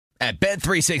At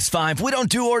Bet365, we don't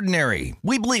do ordinary.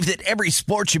 We believe that every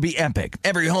sport should be epic.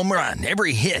 Every home run,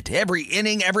 every hit, every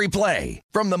inning, every play.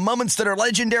 From the moments that are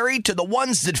legendary to the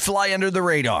ones that fly under the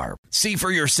radar. See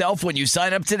for yourself when you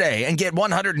sign up today and get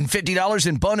 $150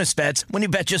 in bonus bets when you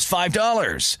bet just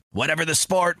 $5. Whatever the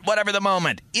sport, whatever the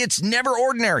moment, it's never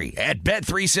ordinary at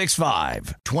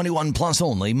Bet365. 21 plus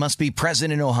only. Must be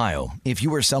present in Ohio. If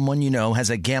you or someone you know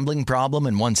has a gambling problem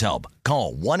and wants help,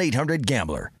 call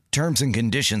 1-800-GAMBLER. Terms and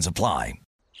conditions apply.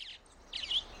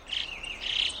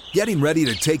 Getting ready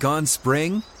to take on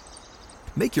spring?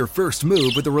 Make your first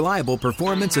move with the reliable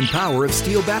performance and power of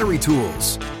Steel battery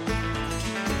tools.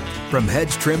 From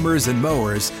hedge trimmers and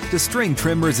mowers to string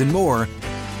trimmers and more,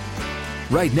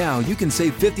 right now you can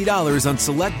save $50 on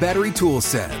select battery tool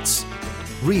sets.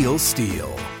 Real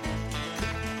Steel.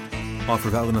 Offer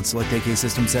valid on select AK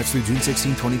system sets through June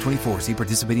 16, 2024. See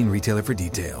participating retailer for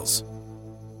details.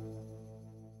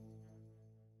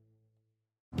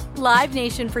 Live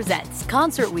Nation presents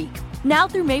Concert Week. Now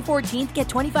through May 14th, get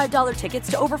 $25 tickets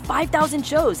to over 5,000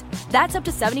 shows. That's up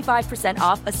to 75%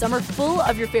 off a summer full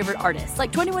of your favorite artists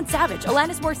like 21 Savage,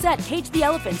 Alanis Morissette, Cage the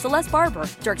Elephant, Celeste Barber,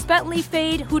 Dierks Bentley,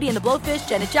 Fade, Hootie and the Blowfish,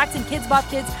 Janet Jackson, Kidz Bop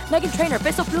Kids, Meghan Trainor,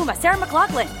 Peso Pluma, Sarah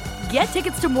McLachlan. Get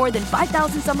tickets to more than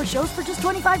 5,000 summer shows for just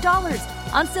 $25.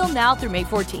 Until now through May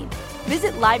 14th.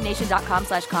 Visit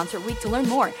LiveNation.com/Concert Week to learn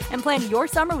more and plan your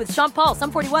summer with Sean Paul,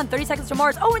 Sum 41, 30 Seconds to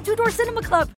Mars, and Two Door Cinema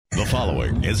Club. The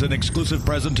following is an exclusive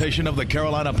presentation of the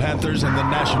Carolina Panthers and the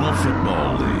National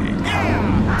Football League.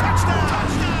 Touchdown!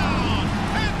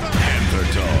 Panther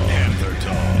Talk. Panther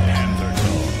Talk. Panther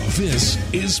Talk. This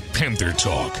is Panther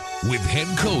Talk with head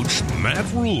coach Matt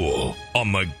Rule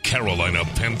on the Carolina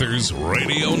Panthers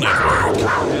Radio Network.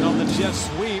 And on the jet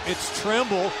sweep, it's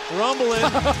Trimble rumbling.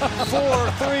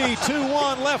 4, 3, 2,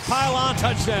 1, left pylon,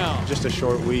 touchdown. Just a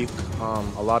short week.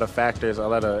 A lot of factors, a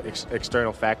lot of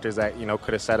external factors that,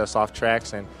 could have set us off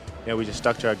tracks. And, we just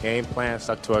stuck to our game plan,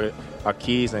 stuck to our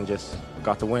keys, and just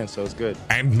got the win, so it's good.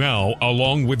 And now,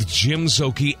 along with Jim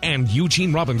Szoke and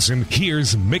Eugene Robinson,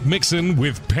 here's Mick Mixon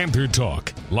with Panther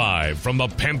Talk, live from the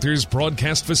Panthers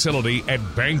broadcast facility at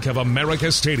Bank of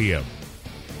America Stadium.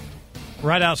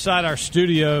 Right outside our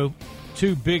studio,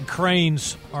 two big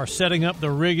cranes are setting up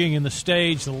the rigging and the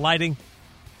stage, the lighting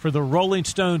for the Rolling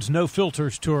Stones No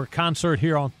Filters Tour concert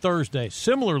here on Thursday.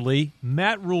 Similarly,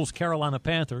 Matt Rule's Carolina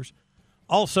Panthers,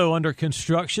 also under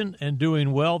construction and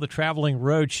doing well. The Traveling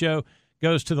Road Show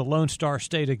goes to the Lone Star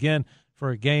State again for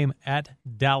a game at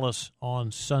Dallas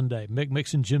on Sunday. Mick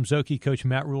Mixon, Jim Szoke, Coach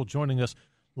Matt Rule joining us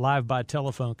live by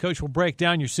telephone. Coach, we'll break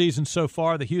down your season so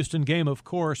far, the Houston game, of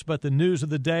course, but the news of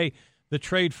the day, the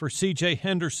trade for C.J.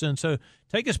 Henderson. So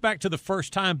take us back to the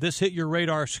first time this hit your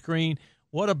radar screen.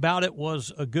 What about it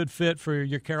was a good fit for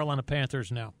your Carolina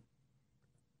Panthers now?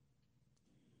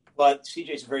 But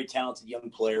CJ's a very talented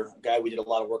young player, a guy we did a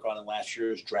lot of work on in last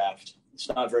year's draft. It's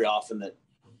not very often that,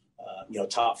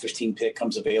 top 15 pick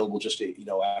comes available just,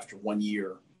 after 1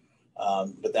 year.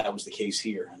 But that was the case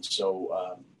here. And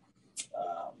so,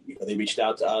 they reached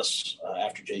out to us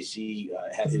after JC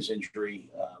had his injury.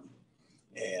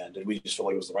 And we just felt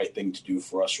like it was the right thing to do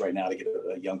for us right now to get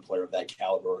a young player of that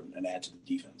caliber and add to the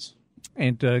defense.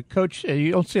 And, Coach,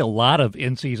 you don't see a lot of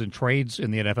in-season trades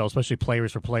in the NFL, especially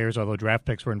players for players, although draft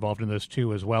picks were involved in those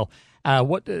too as well.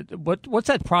 What's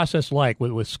that process like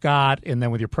with Scott and then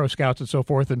with your pro scouts and so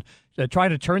forth? And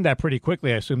trying to turn that pretty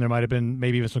quickly, I assume there might have been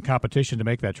maybe even some competition to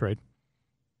make that trade.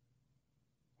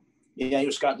 Yeah,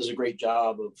 Scott does a great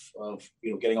job of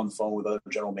getting on the phone with other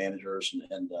general managers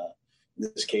and in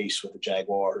this case with the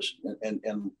Jaguars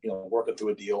and working through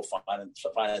a deal, finding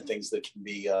things that can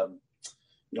be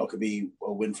could be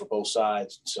a win for both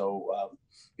sides. So,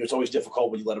 it's always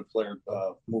difficult when you let a player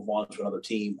move on to another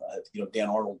team. Dan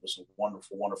Arnold was a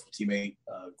wonderful, wonderful teammate,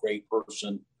 great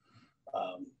person.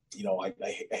 I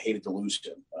hated to lose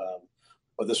him.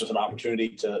 But this was an opportunity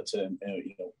to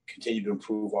continue to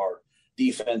improve our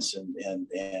defense and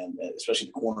especially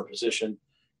the corner position.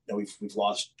 We've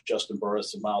lost Justin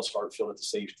Burris and Miles Hartfield at the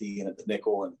safety and at the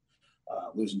nickel and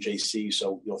losing JC.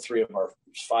 So, 3 of our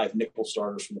 5 nickel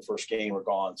starters from the first game are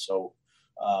gone. So,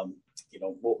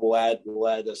 we'll add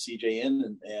CJ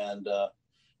in and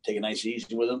take it nice and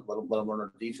easy with him, let him learn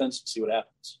our defense and see what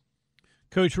happens.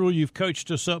 Coach Rule, you've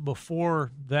coached us up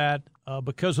before that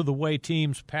because of the way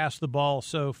teams pass the ball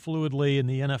so fluidly in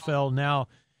the NFL now,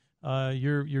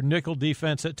 your nickel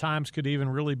defense at times could even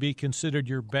really be considered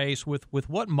your base. With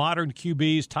what modern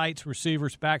QBs, tights,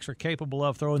 receivers, backs are capable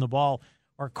of throwing the ball,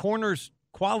 are corners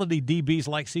quality DBs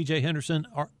like C.J. Henderson,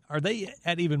 are they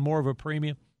at even more of a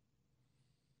premium?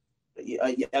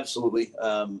 Yeah, absolutely.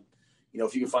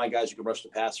 If you can find guys who can rush the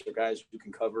passer, guys who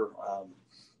can cover,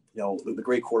 the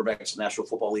great quarterbacks in the National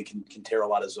Football League can tear a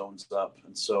lot of zones up.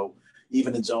 And so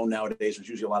even in zone nowadays, there's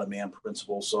usually a lot of man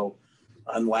principle. So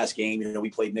on the last game, we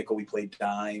played nickel, we played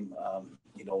dime.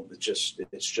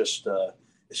 It's just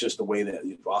the way that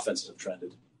the offenses have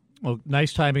trended. Well,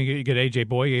 nice timing. You get A.J.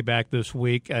 Boye back this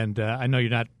week, and I know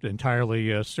you're not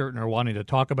entirely certain or wanting to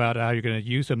talk about how you're going to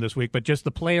use him this week, but just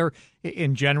the player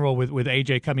in general with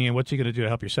A.J. coming in, what's he going to do to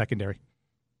help your secondary?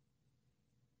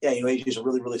 Yeah, A.J.'s a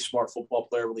really, really smart football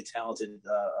player, really talented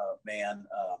man.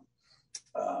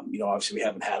 Obviously we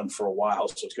haven't had him for a while,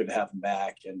 so it's good to have him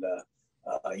back. And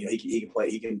he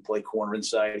can play corner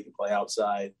inside, he can play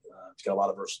outside. He's got a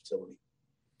lot of versatility.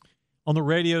 On the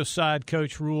radio side,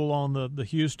 Coach Rule, on the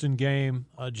Houston game,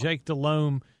 Jake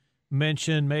Delhomme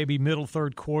mentioned maybe middle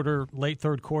third quarter, late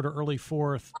third quarter, early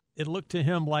fourth. It looked to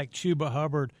him like Chuba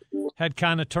Hubbard had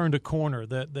kind of turned a corner,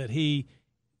 that he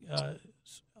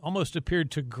almost appeared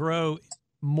to grow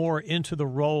more into the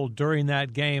role during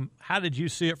that game. How did you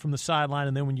see it from the sideline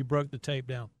and then when you broke the tape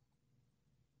down?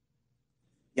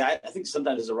 Yeah, I think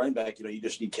sometimes as a running back, you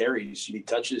just need carries, you need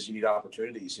touches, you need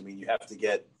opportunities. I mean, you have to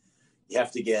get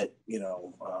in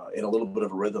a little bit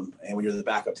of a rhythm. And when you're the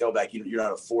backup tailback, you're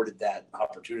not afforded that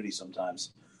opportunity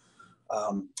sometimes.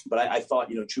 But I thought,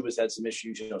 Chuba's had some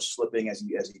issues, slipping as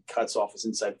he cuts off his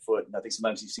inside foot. And I think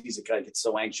sometimes he sees the guy get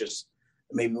so anxious,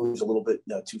 it maybe moves a little bit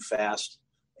too fast.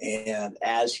 And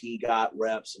as he got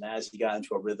reps and as he got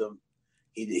into a rhythm,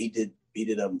 he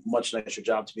did a much nicer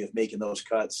job to me of making those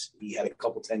cuts. He had a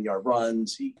couple 10-yard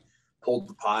runs. He pulled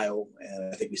the pile,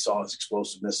 and I think we saw his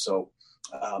explosiveness. So,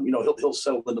 he'll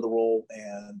settle into the role.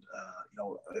 And,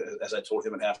 as I told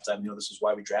him at halftime, this is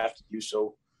why we drafted you.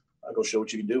 So go show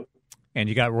what you can do. And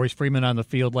you got Royce Freeman on the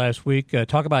field last week.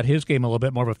 Talk about his game a little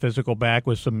bit, more of a physical back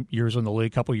with some years in the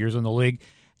league, couple years in the league.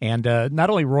 And not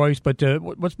only Royce, but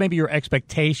what's maybe your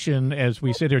expectation as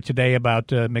we sit here today about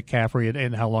McCaffrey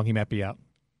and how long he might be out?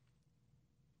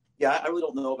 Yeah, I really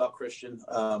don't know about Christian.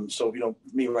 So,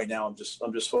 me right now, I'm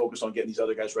just focused on getting these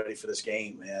other guys ready for this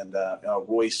game. And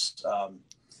Royce,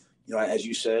 as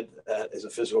you said, is a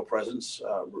physical presence,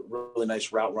 really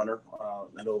nice route runner.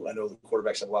 I know the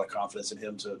quarterbacks have a lot of confidence in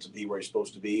him to be where he's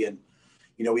supposed to be. And,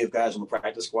 we have guys on the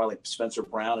practice squad like Spencer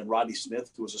Brown and Rodney Smith,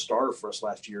 who was a starter for us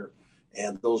last year.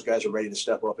 And those guys are ready to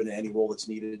step up into any role that's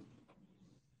needed.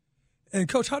 And,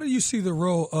 Coach, how do you see the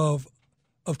role of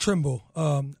Trimble?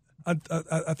 I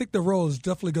think the role is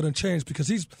definitely going to change because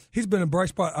he's been a bright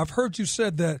spot. I've heard you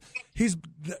said that he's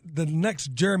the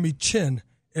next Jeremy Chin,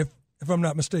 if I'm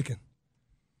not mistaken.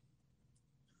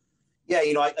 Yeah,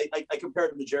 I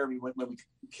compared him to Jeremy when we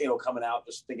came coming out,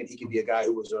 just thinking he could be a guy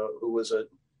who was a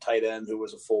tight end, who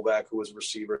was a fullback, who was a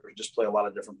receiver, could just play a lot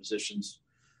of different positions.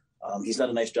 He's done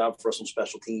a nice job for us on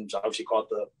special teams. Obviously caught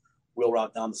the wheel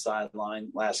route down the sideline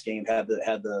last game, had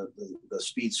the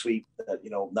speed sweep that,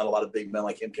 not a lot of big men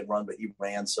like him can run, but he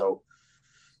ran. So,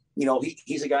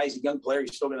 he's a guy, he's a young player.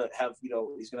 He's still going to have,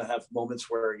 he's going to have moments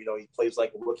where, he plays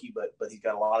like a rookie, but he's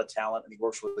got a lot of talent and he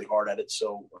works really hard at it.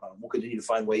 So we'll continue to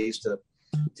find ways to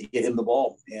get him the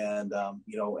ball. And,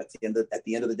 at the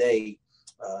end of the day,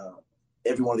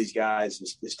 every one of these guys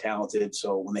is talented.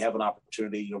 So when they have an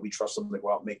opportunity, we trust them to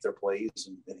go out and make their plays.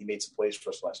 And he made some plays for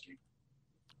us last game.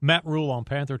 Matt Rule on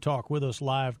Panther Talk with us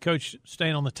live. Coach,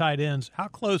 staying on the tight ends, how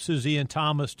close is Ian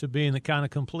Thomas to being the kind of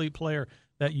complete player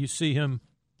that you see him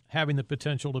having the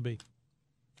potential to be?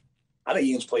 I think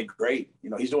Ian's played great.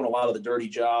 He's doing a lot of the dirty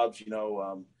jobs.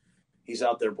 He's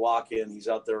out there blocking. He's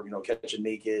out there, catching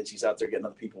nakeds. He's out there getting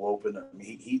other people open. I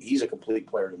mean, he's a complete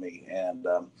player to me. And,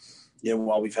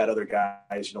 while we've had other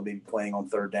guys, maybe playing on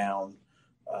third down,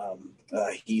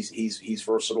 he's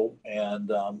versatile.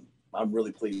 And I'm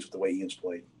really pleased with the way Ian's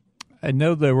played. I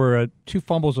know there were 2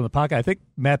 fumbles in the pocket. I think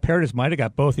Matt Paradis might have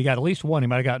got both. He got at least one. He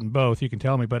might have gotten both. You can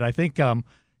tell me. But I think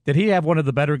did he have one of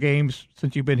the better games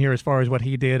since you've been here as far as what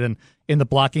he did and in the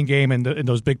blocking game and in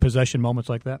those big possession moments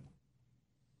like that?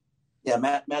 Yeah,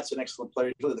 Matt's an excellent player.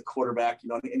 He's really the quarterback.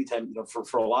 Anytime,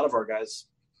 for a lot of our guys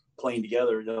playing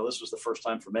together, this was the first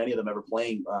time for many of them ever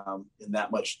playing in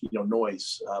that much,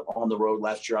 noise. On the road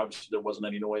last year, obviously there wasn't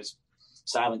any noise.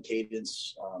 Silent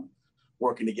cadence,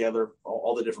 working together,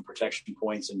 all the different protection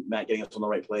points, and Matt getting us on the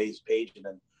right page, and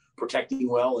then protecting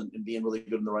well and being really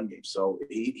good in the run game. So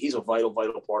he's a vital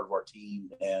part of our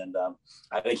team, and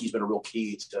I think he's been a real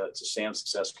key to Sam's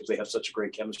success because they have such a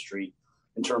great chemistry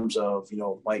in terms of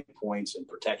mic points and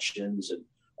protections and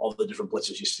all the different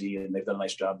blitzes you see, and they've done a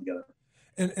nice job together.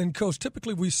 And Coach,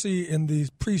 typically we see in the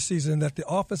preseason that the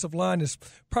offensive line is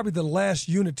probably the last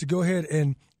unit to go ahead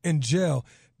and gel.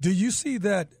 Do you see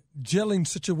that gelling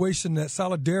situation, that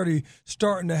solidarity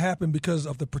starting to happen because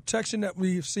of the protection that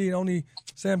we've seen only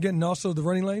Sam getting, and also the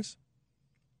running lanes?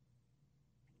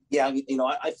 Yeah,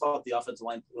 I thought the offensive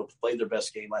line played their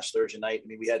best game last Thursday night. I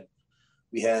mean, we had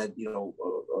a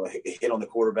hit on the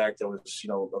quarterback that was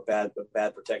a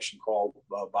bad protection call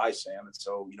by Sam, and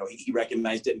so he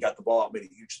recognized it and got the ball out, made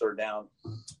a huge third down.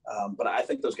 But I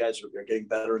think those guys are getting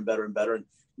better and better and better. And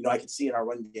I could see in our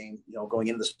run game, going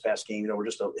into this past game, we're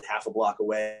just a half a block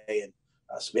away, and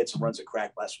so we had some runs that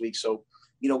cracked last week. So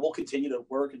we'll continue to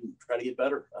work and try to get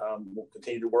better. We'll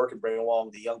continue to work and bring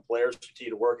along the young players,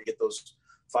 continue to work and get those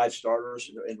 5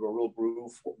 starters into a real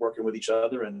groove, working with each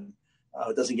other. And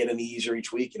it doesn't get any easier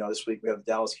each week. This week we have the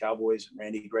Dallas Cowboys and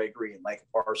Randy Gregory and Micah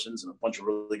Parsons and a bunch of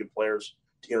really good players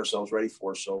to get ourselves ready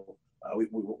for. So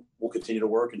we'll continue to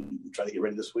work and try to get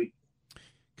ready this week.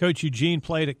 Coach Eugene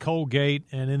played at Colgate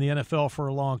and in the NFL for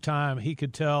a long time. He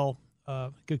could tell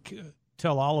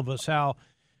all of us how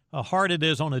hard it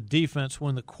is on a defense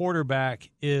when the quarterback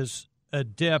is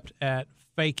adept at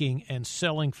faking and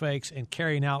selling fakes and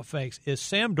carrying out fakes. Is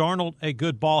Sam Darnold a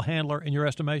good ball handler in your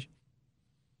estimation?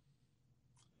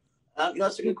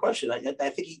 That's a good question. I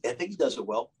think he does it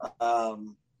well. I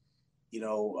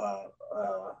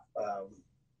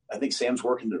think Sam's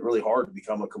working really hard to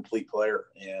become a complete player,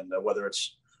 and whether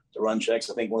it's the run checks,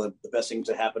 I think one of the best things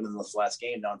that happened in this last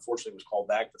game, now unfortunately was called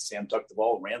back, but Sam tucked the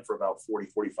ball and ran for about 40,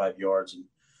 45 yards, and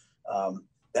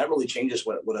that really changes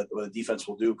what a defense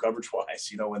will do coverage-wise.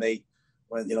 When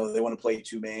they want to play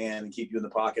 2-man and keep you in the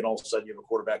pocket, all of a sudden you have a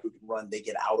quarterback who can run, they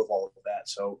get out of all of that.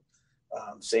 So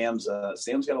Sam's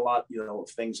got a lot, of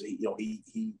things that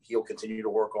he'll continue to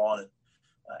work on and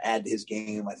add to his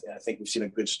game. I think we've seen a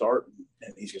good start,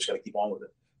 and he's just got to keep on with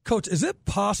it. Coach, is it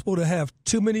possible to have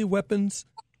too many weapons,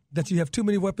 that you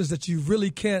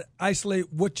really can't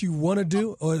isolate what you want to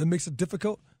do, or it makes it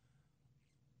difficult?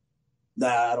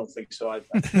 Nah, I don't think so.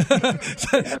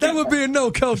 That would be a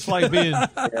no, Coach. It's like being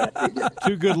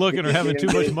too good looking or having too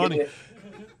much money.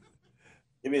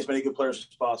 Give me as many good players as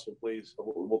possible, please.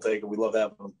 We'll take it. We love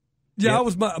having them. Yeah,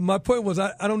 my point was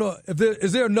I don't know if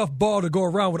is there enough ball to go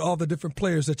around with all the different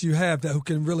players that you have who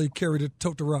can really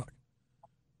tote the rock.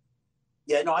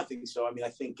 Yeah, no, I think so. I mean, I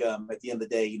think at the end of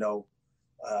the day, we don't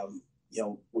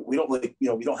really,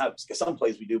 we don't have some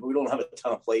plays we do, but we don't have a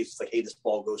ton of plays. It's like, hey, this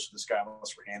ball goes to this guy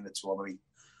unless we're handing it to him. I mean,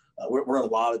 we're in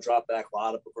a lot of drop back, a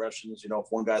lot of progressions. If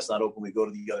one guy's not open, we go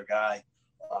to the other guy.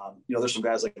 There's some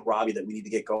guys like Robbie that we need to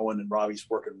get going, and Robbie's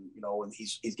working, and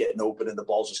he's getting open, and the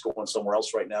ball's just going somewhere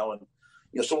else right now.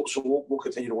 And so we'll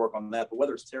continue to work on that. But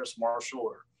whether it's Terrace Marshall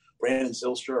or Brandon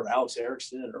Zylstra or Alex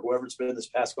Erickson or whoever it's been this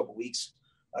past couple of weeks,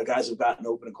 guys have gotten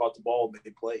open and caught the ball and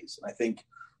made plays. And I think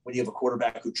when you have a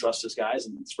quarterback who trusts his guys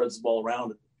and spreads the ball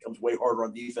around, it becomes way harder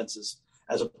on defenses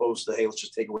as opposed to, hey, let's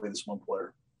just take away this one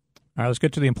player. All right, let's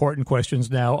get to the important questions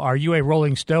now. Are you a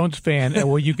Rolling Stones fan, and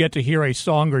will you get to hear a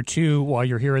song or two while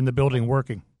you're here in the building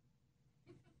working?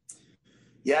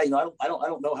 Yeah, I don't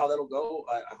know how that'll go.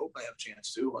 I hope I have a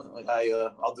chance to.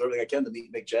 I'll do everything I can to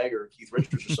meet Mick Jagger or Keith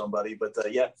Richards or somebody. But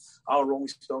yeah, I'm a Rolling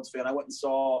Stones fan. I went and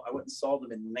saw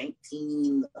them in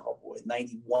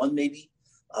 91 maybe,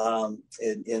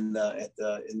 in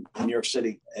New York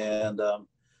City, and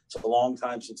it's a long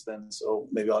time since then. So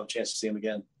maybe I'll have a chance to see them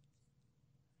again.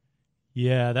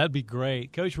 Yeah, that'd be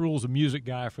great. Coach Rule's a music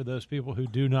guy for those people who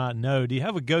do not know. Do you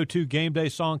have a go-to game day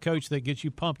song, Coach, that gets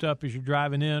you pumped up as you're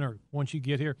driving in or once you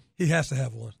get here? He has to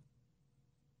have one.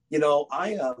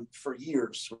 I for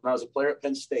years, when I was a player at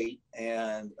Penn State,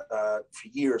 and for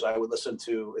years I would listen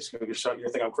to, you're going to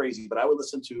think I'm crazy, but I would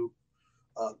listen to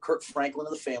Kirk Franklin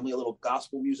and the Family, a little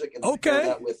gospel music, and compare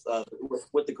that with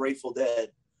the Grateful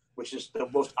Dead, which is the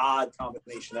most odd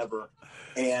combination ever.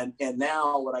 And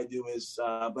now what I do is,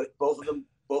 but both of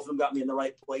them got me in the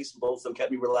right place, and both of them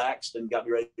kept me relaxed and got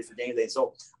me ready for game day.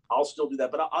 So I'll still do that,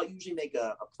 but I'll usually make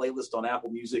a playlist on Apple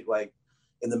Music, like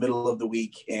in the middle of the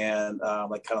week. And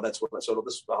like kind of that's what, so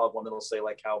I'll have one that'll say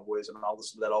like Cowboys, and I'll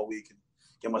listen to that all week and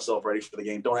get myself ready for the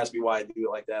game. Don't ask me why I do it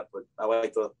like that, but I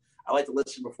like to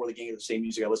listen before the game to the same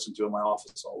music I listen to in my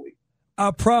office all week.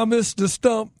 I promise to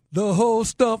stump the whole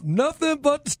stump, nothing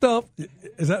but the stump.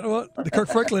 Is that what? The Kirk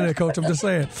Franklin there, Coach. I'm just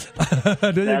saying.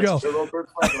 There you go.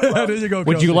 There you go, Coach.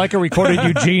 Would you like a recorded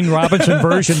Eugene Robinson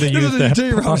version to use that?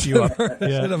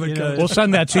 We'll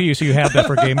send that to you so you have that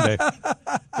for game day.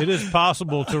 It is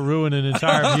possible to ruin an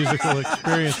entire musical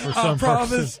experience for some purposes. I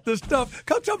promise the stuff.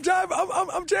 Coach, I'm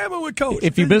jamming with Coach.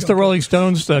 If you missed the Rolling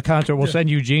Stones concert, we'll send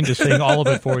Eugene to sing all of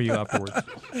it for you afterwards.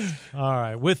 All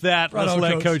right. With that, let's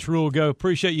let Coach Rule go.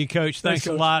 Appreciate you, Coach. Thanks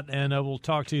a lot, and we'll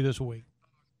talk to you this week.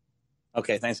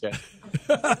 Okay, thanks, guys.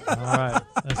 All right.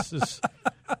 That's just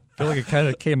feel like it kind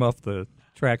of came off the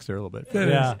tracks there a little bit.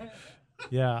 Yeah.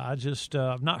 Yeah, I just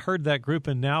I've not heard that group,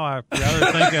 and now I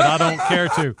rather think that I don't care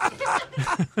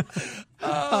to.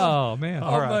 Oh, man.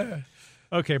 All right. Man.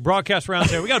 Okay, broadcast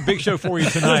roundtable. We got a big show for you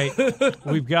tonight.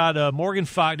 We've got Morgan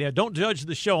Fox. Yeah, don't judge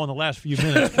the show on the last few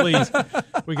minutes, please.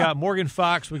 We got Morgan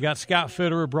Fox. We got Scott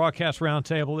Fitterer, broadcast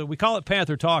roundtable. We call it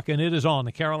Panther Talk, and it is on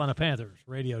the Carolina Panthers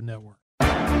Radio Network.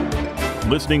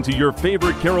 Listening to your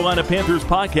favorite Carolina Panthers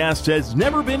podcast has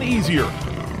never been easier.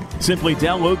 Simply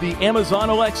download the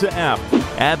Amazon Alexa app,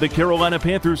 add the Carolina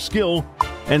Panthers skill,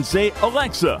 and say,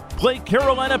 "Alexa, play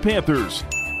Carolina Panthers."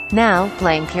 Now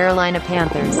playing Carolina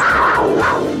Panthers.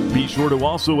 Be sure to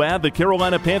also add the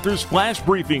Carolina Panthers flash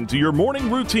briefing to your morning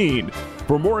routine.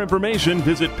 For more information,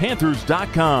 visit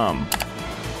Panthers.com.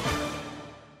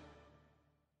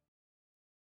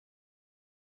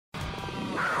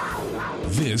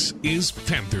 This is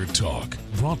Panther Talk,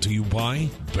 brought to you by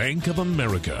Bank of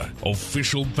America,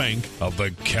 official bank of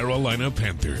the Carolina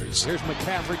Panthers. Here's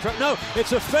McCaffrey. No,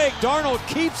 it's a fake. Darnold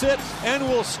keeps it and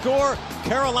will score.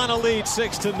 Carolina leads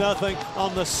 6-0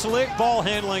 on the slick ball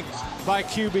handling by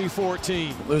QB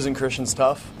 14. Losing Christian's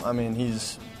tough. I mean,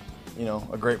 he's,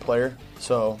 a great player.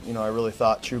 So, I really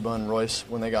thought Chuba and Royce,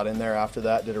 when they got in there after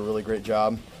that, did a really great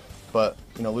job. But,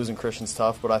 losing Christian's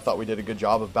tough. But I thought we did a good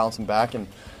job of bouncing back, and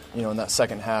in that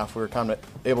second half, we were kind of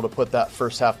able to put that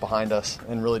first half behind us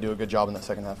and really do a good job in that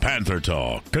second half. Panther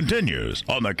Talk continues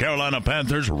on the Carolina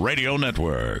Panthers Radio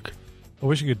Network. I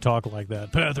wish you could talk like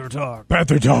that. Panther Talk.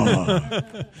 Panther Talk.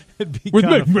 With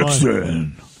Mick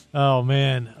Mixon. Oh,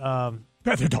 man.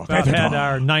 Panther Talk. Had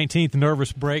our 19th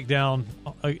nervous breakdown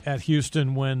at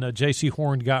Houston when J.C.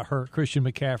 Horn got hurt, Christian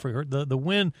McCaffrey hurt. The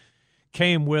win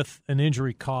came with an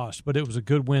injury cost, but it was a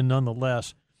good win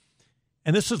nonetheless.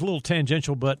 And this is a little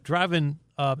tangential, but driving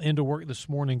into work this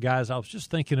morning, guys, I was just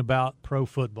thinking about pro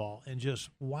football and just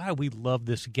why we love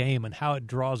this game and how it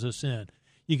draws us in.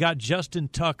 You got Justin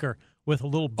Tucker with a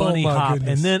little bunny hop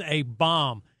and then a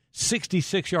bomb,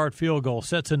 66-yard field goal,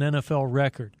 sets an NFL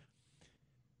record.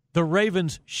 The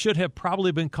Ravens should have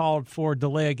probably been called for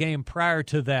delay a game prior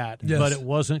to that, but it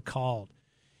wasn't called.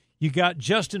 You got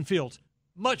Justin Fields,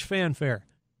 much fanfare.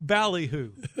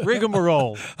 Ballyhoo,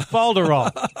 rigmarole,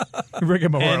 falderall.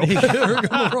 Rigmarole.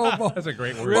 That's a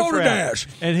great word. Balderdash.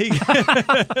 And he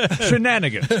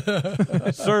shenanigans.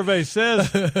 Survey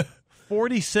says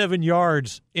 47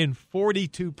 yards in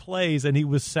 42 plays, and he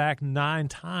was sacked 9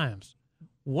 times.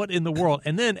 What in the world?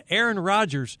 And then Aaron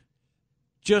Rodgers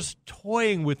just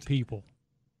toying with people.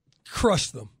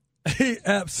 Crushed them. He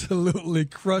absolutely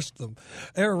crushed them.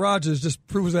 Aaron Rodgers just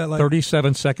proves that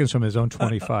 37 seconds from his own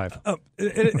 25.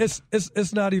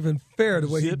 It's not even fair the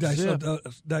way he diced up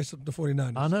the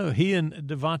 49ers. I know. He and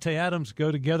Devontae Adams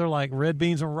go together like red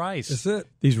beans and rice. That's it.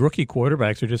 These rookie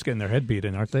quarterbacks are just getting their head beat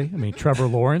in, aren't they? I mean, Trevor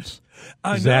Lawrence,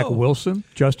 Zach Wilson,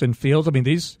 Justin Fields. I mean,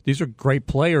 these are great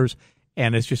players,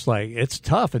 and it's just it's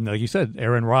tough. And like you said,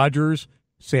 Aaron Rodgers,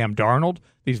 Sam Darnold,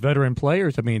 these veteran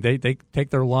players, I mean, they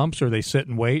take their lumps or they sit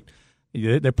and wait.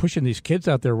 They're pushing these kids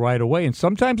out there right away, and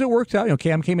sometimes it works out.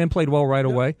 Cam came in, played well right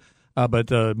away,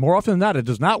 but more often than not, it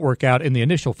does not work out in the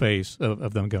initial phase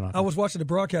of them going on. I was watching the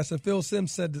broadcast, and Phil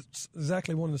Simms said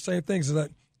exactly one of the same things, is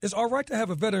that it's all right to have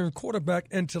a veteran quarterback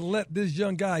and to let this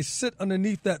young guy sit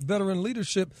underneath that veteran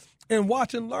leadership and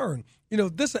watch and learn.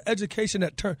 This is an education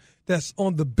that's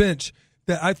on the bench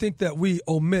that I think that we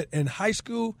omit in high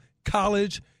school,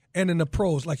 college, and in the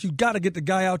pros. You got to get the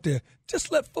guy out there. Just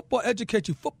let football educate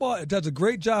you. Football does a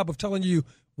great job of telling you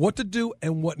what to do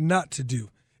and what not to do.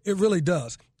 It really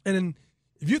does. And then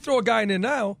if you throw a guy in there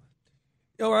now,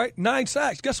 all right, 9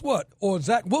 sacks, guess what? Or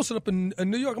Zach Wilson up in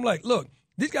New York, I'm like, look,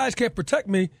 these guys can't protect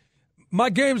me. My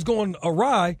game's going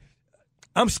awry.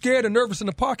 I'm scared and nervous in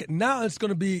the pocket. Now it's going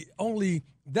to be only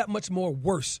that much more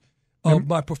worse of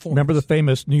my performance. Remember the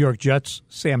famous New York Jets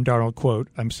Sam Darnold quote,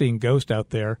 "I'm seeing ghost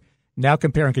out there." Now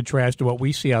compare and contrast to what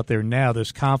we see out there now,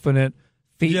 this confident,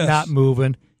 feet not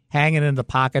moving, hanging in the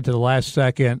pocket to the last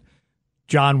second,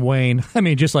 John Wayne. I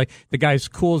mean, just the guy's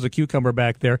cool as a cucumber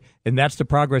back there, and that's the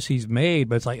progress he's made.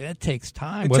 But it's it takes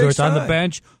time. Whether it's on the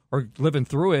bench or living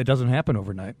through it doesn't happen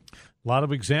overnight. A lot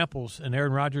of examples, and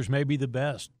Aaron Rodgers may be the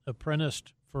best,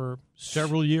 apprenticed for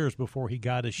several years before he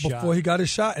got his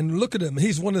shot. And look at him.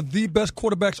 He's one of the best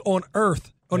quarterbacks on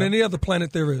earth, on any other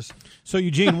planet there is. So,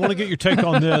 Eugene, want to get your take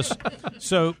on this.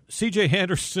 So, C.J.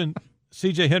 Henderson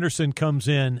comes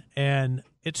in, and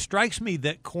it strikes me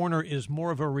that corner is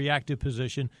more of a reactive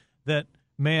position, that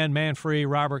man free,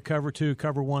 Robert, cover 2,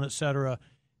 cover 1, et cetera.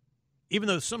 even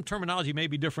though some terminology may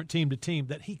be different team to team,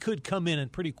 that he could come in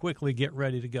and pretty quickly get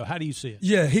ready to go. How do you see it?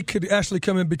 Yeah, he could actually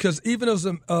come in because even as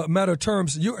a matter of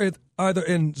terms, you're either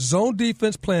in zone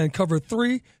defense playing cover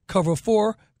 3, cover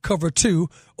 4, cover 2,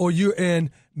 or you're in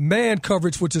man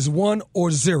coverage, which is 1 or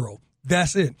 0.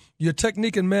 That's it. Your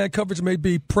technique in man coverage may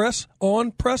be press,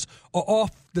 or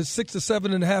off the 6 to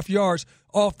 7.5 yards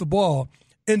off the ball,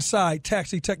 inside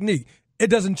taxi technique. It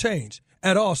doesn't change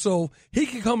at all. So he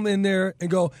can come in there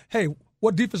and go, hey,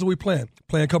 what defense are we playing?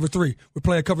 Playing cover 3. We're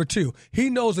playing cover 2.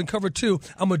 He knows in cover 2,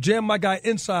 I'm going to jam my guy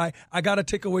inside. I got to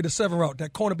take away the 7 route.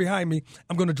 That corner behind me,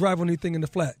 I'm going to drive on anything in the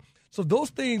flat. So those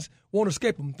things won't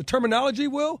escape him. The terminology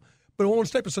will, but it won't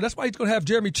escape him. So that's why he's going to have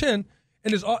Jeremy Chinn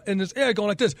in his air going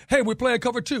like this. Hey, we're playing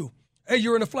cover 2. Hey,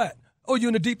 you're in the flat. Oh, you're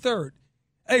in the deep third.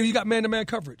 Hey, you got man-to-man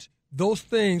coverage. Those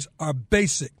things are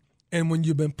basic. And when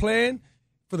you've been playing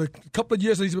for the couple of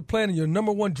years that he's been playing, and your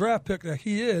number 1 draft pick that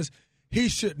he is, he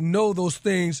should know those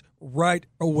things right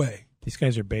away. These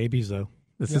guys are babies, though.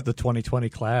 This is the 2020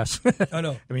 class. I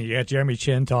know. I mean, you got Jeremy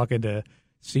Chinn talking to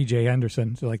C.J.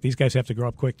 Henderson. So, these guys have to grow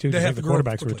up quick, too. They have the to grow up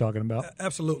quarterbacks we were quickly. talking about.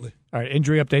 Absolutely. All right,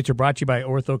 injury updates are brought to you by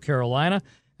Ortho Carolina.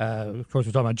 Of course,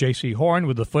 we're talking about J.C. Horn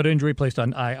with the foot injury placed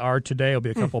on IR today. It'll be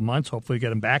a couple months. Hopefully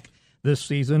get him back this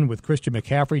season. With Christian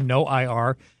McCaffrey, no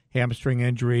IR, hamstring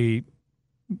injury.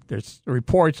 There's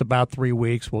reports about 3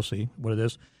 weeks. We'll see what it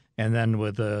is. And then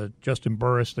with Justin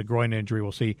Burris, the groin injury,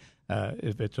 we'll see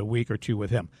if it's a week or 2 with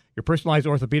him. Your personalized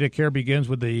orthopedic care begins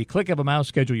with the click of a mouse.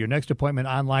 Schedule your next appointment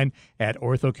online at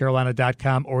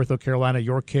orthocarolina.com. Ortho Carolina,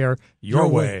 your care, your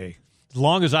way. As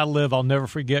long as I live, I'll never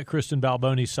forget Kristen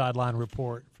Balboni's sideline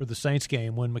report for the Saints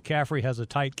game when McCaffrey has a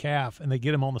tight calf and they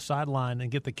get him on the sideline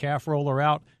and get the calf roller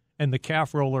out, and the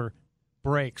calf roller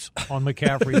breaks on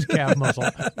McCaffrey's calf muscle.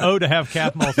 Oh, to have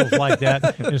calf muscles like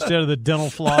that instead of the dental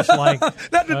floss like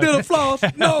not the dental floss,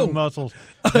 no muscles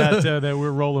that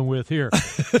we're rolling with here.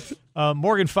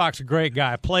 Morgan Fox, a great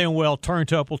guy, playing well,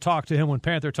 turned up. We'll talk to him when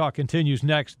Panther Talk continues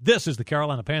next. This is the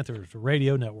Carolina Panthers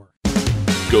Radio Network.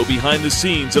 Go behind the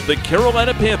scenes of the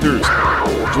Carolina Panthers.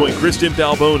 Join Kristen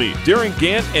Balboni, Darren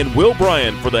Gant, and Will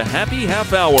Bryan for the Happy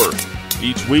Half Hour.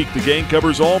 Each week, the gang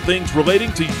covers all things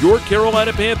relating to your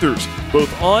Carolina Panthers,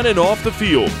 both on and off the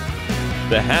field.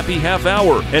 The Happy Half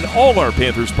Hour and all our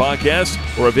Panthers podcasts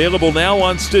are available now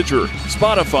on Stitcher,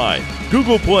 Spotify,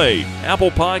 Google Play,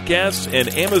 Apple Podcasts, and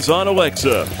Amazon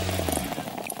Alexa.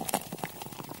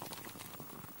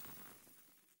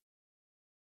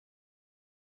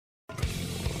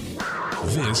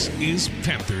 This is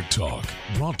Panther Talk,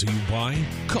 brought to you by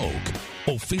Coke,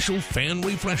 official fan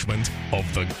refreshment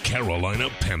of the Carolina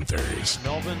Panthers.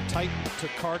 Melvin tight to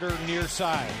Carter near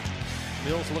side.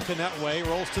 Mills looking that way,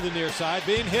 rolls to the near side,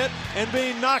 being hit and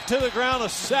being knocked to the ground. A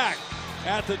sack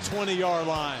at the 20-yard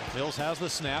line. Mills has the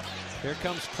snap. Here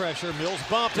comes pressure. Mills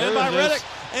bumped in by Reddick,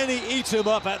 and he eats him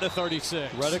up at the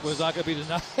 36. Reddick was not going to be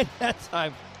denied that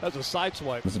time. That was a side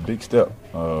swipe. It's a big step.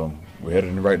 We're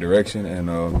headed in the right direction,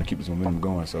 and we keep this momentum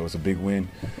going. So it's a big win,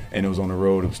 and it was on the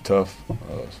road. It was tough,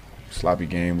 sloppy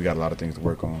game. We got a lot of things to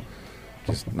work on,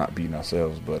 just not beating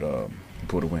ourselves, but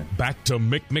pull the win. Back to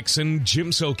Mick Mixon, Jim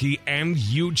Szoke, and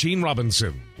Eugene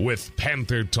Robinson with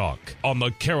Panther Talk on the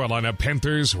Carolina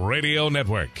Panthers Radio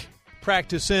Network.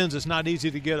 Practice ends. It's not easy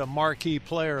to get a marquee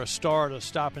player, a star, to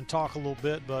stop and talk a little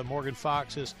bit, but Morgan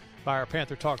Fox is by our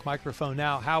Panther Talk microphone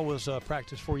now. How was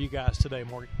practice for you guys today,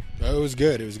 Morgan? It was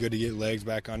good. It was good to get legs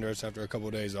back under us after a couple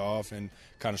of days off and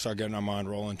kind of start getting our mind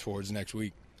rolling towards next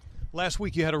week. Last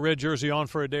week you had a red jersey on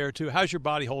for a day or two. How's your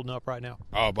body holding up right now?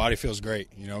 Oh, body feels great.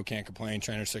 Can't complain.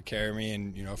 Trainers took care of me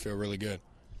and, feel really good.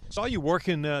 Saw you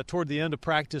working toward the end of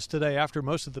practice today after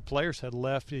most of the players had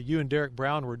left. You and Derek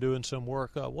Brown were doing some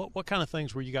work. What kind of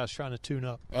things were you guys trying to tune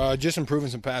up? Just improving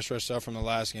some pass rush stuff from the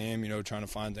last game, trying to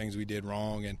find things we did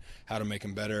wrong and how to make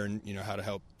them better and, how to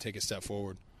help take a step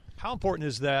forward. How important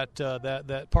is that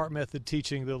part method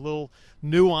teaching, the little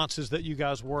nuances that you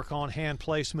guys work on, hand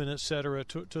placement, et cetera,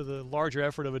 to the larger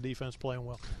effort of a defense playing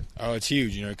well? Oh, it's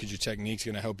huge, because your technique's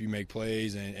going to help you make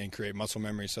plays and create muscle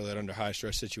memory so that under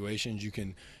high-stress situations you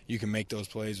can make those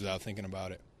plays without thinking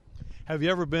about it. Have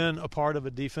you ever been a part of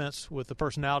a defense with the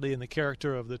personality and the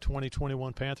character of the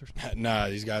 2021 Panthers? Nah,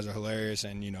 these guys are hilarious,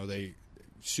 and, they –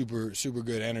 super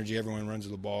good energy. Everyone runs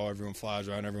the ball, everyone flies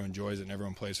around, everyone enjoys it, and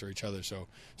everyone plays for each other. So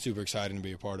super exciting to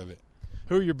be a part of it.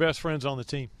 Who are your best friends on the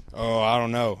team? Oh, I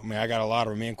don't know. I got a lot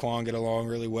of them. Me and Quan get along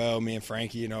really well. Me and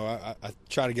Frankie, I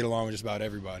try to get along with just about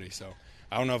everybody. So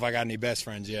I don't know if I got any best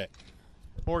friends yet.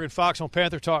 Morgan Fox on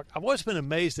Panther Talk. I've always been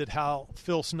amazed at how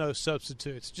Phil Snow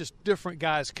substitutes. Just different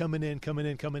guys coming in.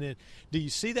 Do you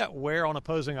see that wear on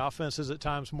opposing offenses at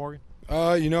times, Morgan?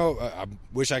 I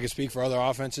wish I could speak for other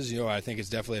offenses. I think it's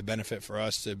definitely a benefit for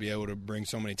us to be able to bring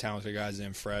so many talented guys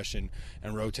in fresh and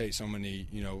rotate so many,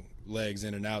 legs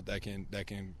in and out that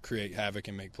can create havoc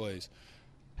and make plays.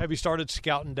 Have you started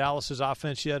scouting Dallas's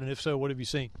offense yet? And if so, what have you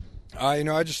seen? I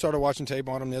just started watching tape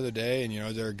on them the other day,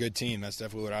 and, they're a good team. That's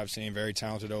definitely what I've seen. Very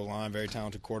talented O-line, very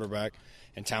talented quarterback,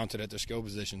 and talented at their skill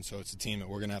position. So it's a team that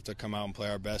we're going to have to come out and play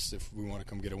our best if we want to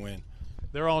come get a win.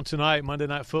 They're on tonight, Monday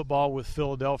Night Football with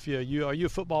Philadelphia. Are you a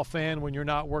football fan when you're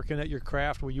not working at your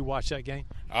craft? Will you watch that game?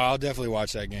 I'll definitely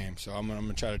watch that game. So I'm going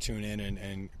to try to tune in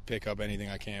and pick up anything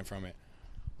I can from it.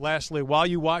 Lastly, while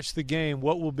you watch the game,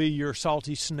 what will be your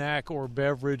salty snack or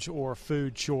beverage or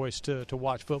food choice to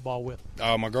watch football with?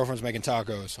 My girlfriend's making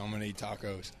tacos, so I'm going to eat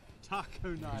tacos. Taco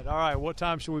night. All right, what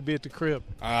time should we be at the crib?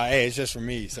 Hey, it's just for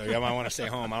me, so y'all might want to stay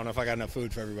home. I don't know if I got enough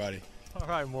food for everybody. All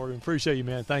right, Morgan. Appreciate you,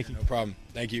 man. Thank you. No problem.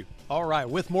 Thank you. All right,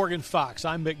 with Morgan Fox,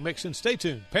 I'm Mick Mixon. Stay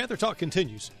tuned. Panther Talk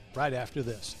continues right after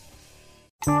this.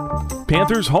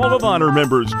 Panthers Hall of Honor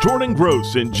members Jordan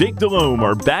Gross and Jake Delhomme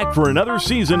are back for another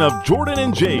season of Jordan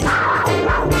and Jake.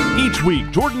 Each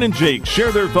week, Jordan and Jake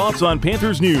share their thoughts on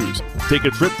Panthers news, take a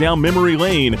trip down memory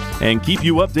lane, and keep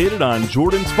you updated on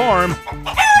Jordan's farm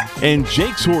and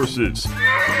Jake's horses.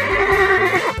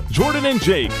 Jordan and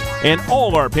Jake and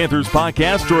all our Panthers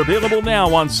podcasts are available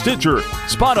now on Stitcher,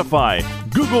 Spotify,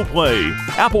 Google Play,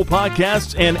 Apple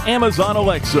Podcasts, and Amazon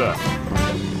Alexa.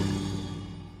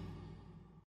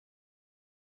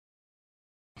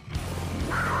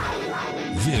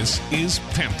 This is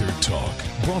Panther Talk,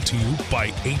 brought to you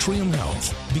by Atrium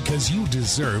Health, because you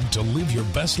deserve to live your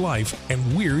best life,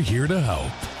 and we're here to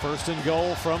help. First and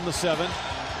goal from the 7.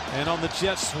 And on the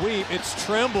jet sweep, it's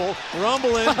Trimble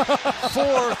rumbling.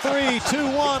 4, 3,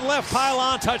 2, 1, left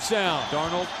pylon, touchdown.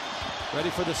 Darnold ready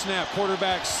for the snap.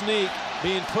 Quarterback sneak,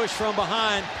 being pushed from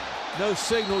behind. No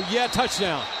signal yet.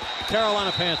 Touchdown,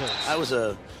 Carolina Panthers. That was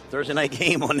a Thursday night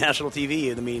game on national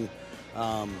TV. I mean,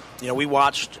 we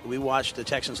watched the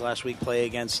Texans last week play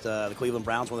against the Cleveland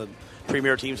Browns, one of the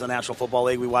premier teams in the National Football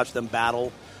League. We watched them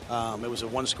battle. It was a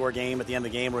one-score game at the end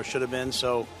of the game, or it should have been.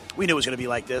 So we knew it was going to be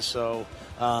like this. So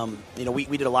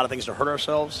we did a lot of things to hurt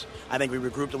ourselves. I think we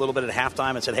regrouped a little bit at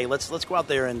halftime and said, hey, let's go out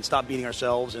there and stop beating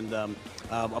ourselves. And a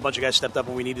bunch of guys stepped up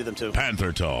when we needed them to.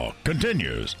 Panther Talk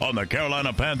continues on the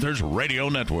Carolina Panthers Radio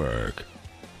Network.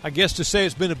 I guess to say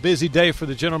it's been a busy day for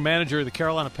the general manager of the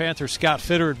Carolina Panthers, Scott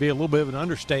Fitter, would be a little bit of an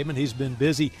understatement. He's been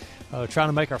busy trying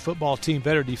to make our football team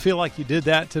better. Do you feel like you did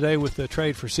that today with the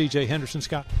trade for C.J. Henderson,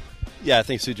 Scott? Yeah, I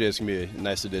think C.J. is going to be a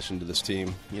nice addition to this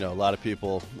team. A lot of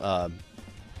people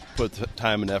put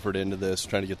time and effort into this,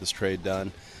 trying to get this trade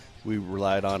done. We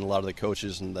relied on a lot of the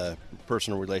coaches and the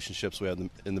personal relationships we have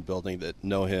in the building that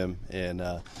know him. And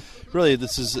really,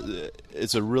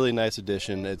 it's a really nice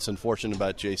addition. It's unfortunate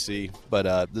about JC,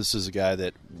 but this is a guy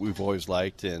that we've always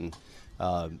liked, and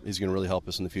he's going to really help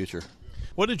us in the future.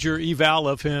 What did your eval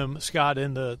of him, Scott,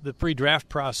 in the pre-draft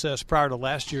process prior to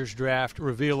last year's draft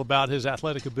reveal about his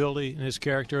athletic ability and his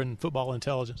character and football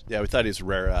intelligence? Yeah, we thought he was a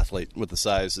rare athlete with the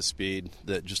size, the speed,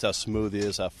 just how smooth he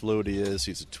is, how fluid he is.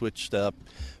 He's a twitched up,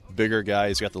 bigger guy.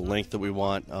 He's got the length that we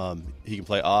want. He can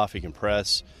play off. He can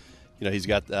press. He's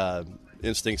got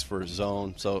instincts for his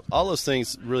zone. So all those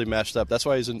things really matched up. That's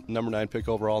why he's a number 9 pick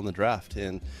overall in the draft.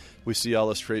 And we see all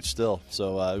those traits still.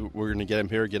 So we're going to get him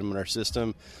here, get him in our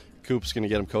system. Coop's going to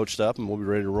get him coached up, and we'll be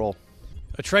ready to roll.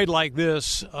 A trade like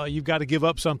this, you've got to give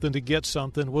up something to get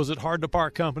something. Was it hard to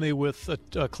part company with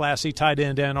a classy tight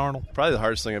end, Dan Arnold? Probably the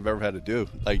hardest thing I've ever had to do,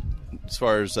 like as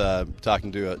far as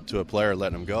talking to a player,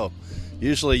 letting him go.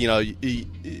 Usually,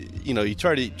 you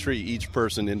try to treat each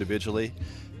person individually,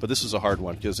 but this was a hard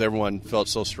one because everyone felt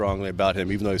so strongly about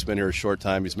him. Even though he's been here a short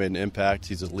time, he's made an impact.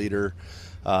 He's a leader.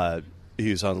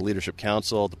 He's on the leadership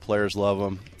council. The players love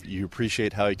him. You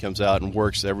appreciate how he comes out and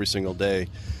works every single day.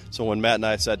 So when Matt and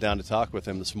I sat down to talk with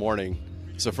him this morning,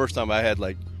 it's the first time I had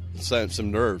some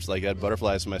nerves. I had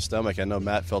butterflies in my stomach. I know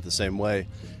Matt felt the same way.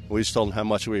 We just told him how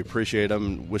much we appreciate him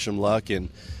and wish him luck. And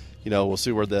we'll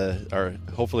see where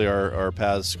hopefully our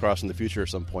paths cross in the future at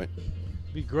some point.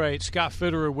 Be great. Scott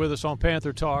Fitterer with us on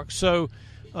Panther Talk. So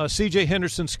C.J.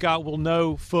 Henderson, Scott, will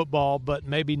know football, but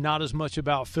maybe not as much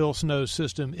about Phil Snow's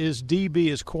system. Is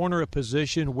corner a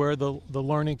position where the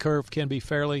learning curve can be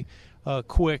fairly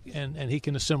quick and he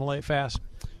can assimilate fast?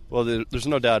 Well, there's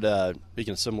no doubt he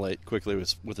can assimilate quickly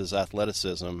with his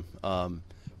athleticism.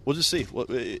 We'll just see.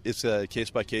 It's a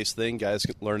case-by-case thing. Guys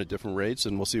can learn at different rates,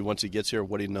 and we'll see once he gets here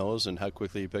what he knows and how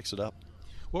quickly he picks it up.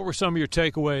 What were some of your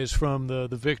takeaways from the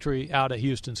victory out at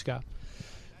Houston, Scott?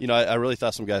 I really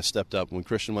thought some guys stepped up. When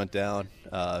Christian went down,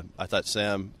 I thought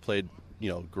Sam played,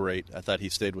 great. I thought he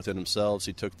stayed within himself.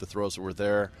 He took the throws that were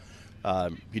there.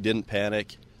 He didn't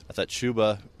panic. I thought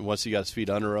Chuba, once he got his feet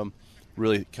under him,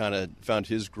 really kind of found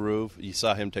his groove. You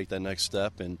saw him take that next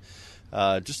step. And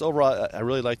just overall, I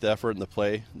really liked the effort and the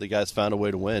play. The guys found a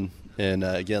way to win. And,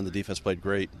 again, the defense played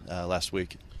great last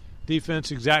week.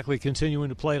 Defense exactly continuing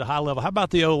to play at a high level. How about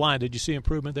the O-line? Did you see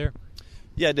improvement there?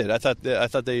 Yeah, I did. I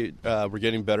thought they were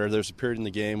getting better. There was a period in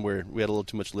the game where we had a little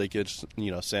too much leakage.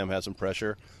 Sam had some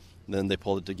pressure. Then they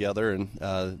pulled it together, and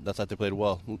I thought they played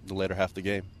well the later half of the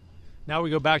game. Now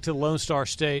we go back to the Lone Star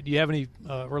State. Do you have any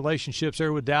relationships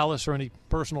there with Dallas or any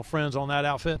personal friends on that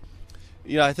outfit?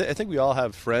 I think we all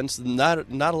have friends. Not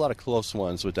a lot of close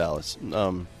ones with Dallas.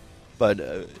 But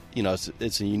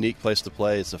it's a unique place to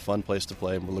play. It's a fun place to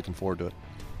play, and we're looking forward to it.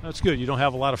 That's good. You don't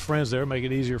have a lot of friends there. Make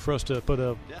it easier for us to put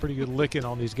a pretty good licking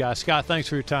on these guys. Scott, thanks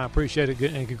for your time. Appreciate it,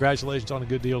 and congratulations on a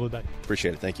good deal today.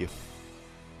 Appreciate it. Thank you.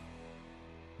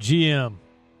 GM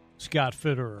Scott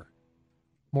Fitterer,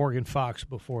 Morgan Fox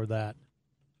before that.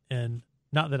 And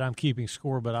not that I'm keeping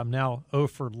score, but I'm now 0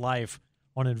 for life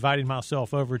on inviting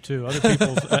myself over to other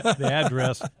people's the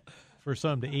address for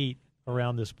something to eat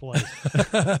around this place.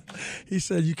 He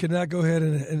said you cannot go ahead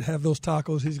and have those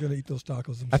tacos. He's going to eat those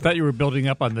tacos himself. I thought you were building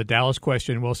up on the Dallas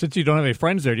question. Well, since you don't have any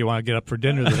friends there, do you want to get up for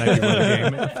dinner the night before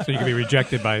the game so you can be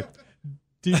rejected by...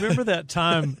 Do you remember that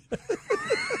time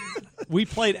we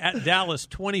played at Dallas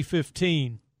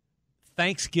 2015,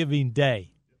 Thanksgiving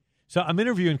Day? So I'm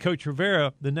interviewing Coach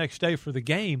Rivera the next day for the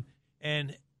game,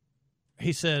 and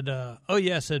he said,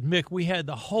 said, Mick, we had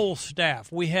the whole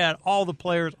staff. We had all the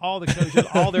players, all the coaches,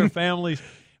 all their families.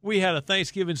 We had a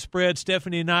Thanksgiving spread.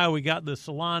 Stephanie and I, we got the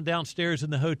salon downstairs in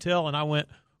the hotel, and I went,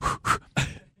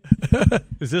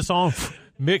 is this on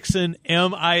Mixon,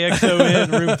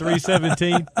 M-I-X-O-N, room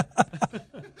 317?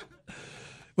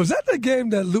 Was that the game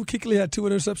that Luke Kuechly had 2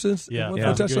 interceptions? Yeah.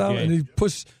 For a touchdown, and he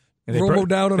pushed Romo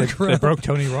down on the ground. They broke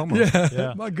Tony Romo.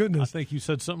 Yeah, my goodness. I think you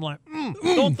said something like,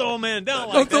 don't throw a man down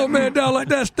like that. Don't throw a man down like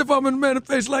that. Stiff arm in the man in the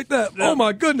face like that. Oh,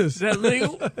 my goodness. Is that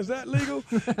legal? Is that legal?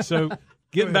 So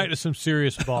getting back to some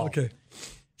serious ball. Okay.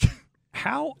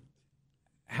 How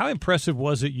impressive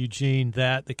was it, Eugene,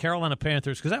 that the Carolina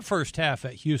Panthers, because that first half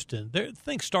at Houston,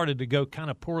 things started to go kind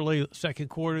of poorly. Second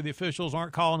quarter, the officials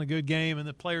aren't calling a good game, and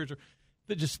the players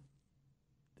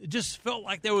it just felt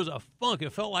like there was a funk.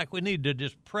 It felt like we needed to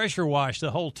just pressure wash the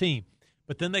whole team.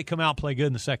 But then they come out and play good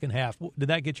in the second half. Did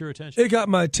that get your attention? It got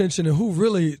my attention, and who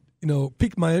really,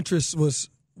 piqued my interest was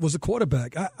a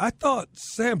quarterback. I thought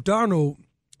Sam Darnold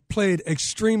played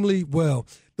extremely well.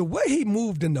 The way he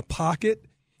moved in the pocket,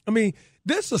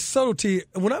 there's a subtlety.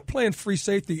 When I'm playing free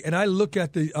safety and I look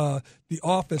at the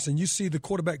offense and you see the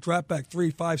quarterback drop back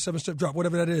 3, 5, 7-step drop,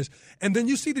 whatever that is, and then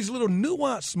you see these little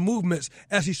nuanced movements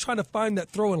as he's trying to find that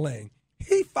throwing lane.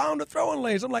 He found the throwing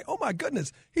lanes. I'm like, oh, my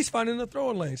goodness. He's finding the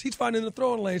throwing lanes. He's finding the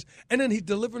throwing lanes, and then he's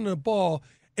delivering the ball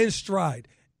in stride.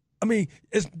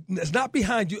 It's not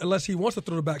behind you unless he wants to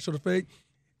throw the back sort of fake.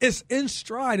 It's in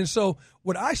stride. And so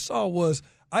what I saw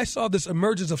this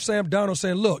emergence of Sam Darnold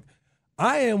saying, look,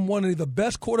 I am one of the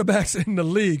best quarterbacks in the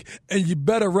league, and you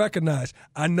better recognize.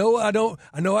 I know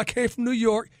I came from New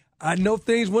York. I know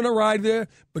things went awry there,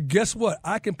 but guess what?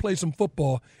 I can play some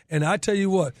football, and I tell you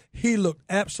what, he looked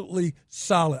absolutely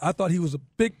solid. I thought he was a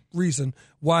big reason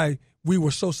why we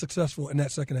were so successful in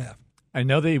that second half. I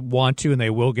know they want to and they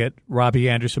will get Robbie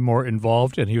Anderson more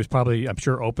involved, and he was probably, I'm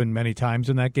sure, open many times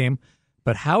in that game.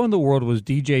 But how in the world was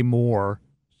DJ Moore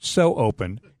so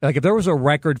open? Like, if there was a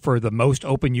record for the most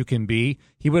open you can be,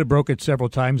 he would have broke it several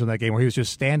times in that game where he was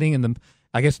just standing in the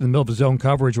middle of the zone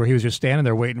coverage where he was just standing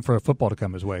there waiting for a football to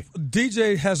come his way.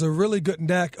 DJ has a really good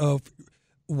knack of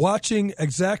watching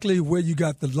exactly where you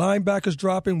got the linebackers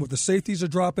dropping, where the safeties are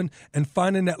dropping, and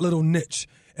finding that little niche.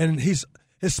 And his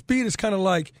speed is kind of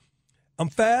like, I'm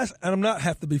fast and I'm not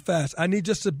have to be fast. I need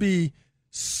just to be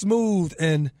smooth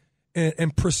and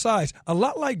precise. A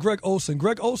lot like Greg Olsen.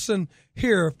 Greg Olsen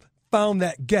here found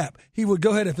that gap. He would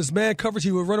go ahead. If his man coverage,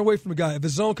 he would run away from the guy. If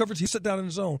his zone coverage, he'd sit down in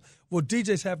the zone. Well,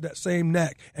 DJs have that same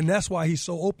knack, and that's why he's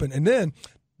so open. And then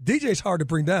DJ's hard to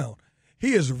bring down.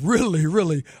 He is really,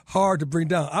 really hard to bring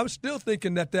down. I was still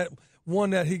thinking that one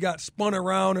that he got spun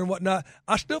around and whatnot,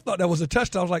 I still thought that was a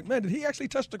touchdown. I was like, man, did he actually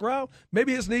touch the ground?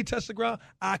 Maybe his knee touched the ground.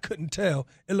 I couldn't tell.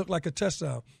 It looked like a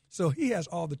touchdown. So he has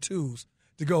all the tools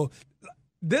to go.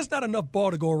 There's not enough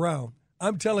ball to go around.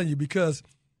 I'm telling you, because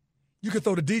you could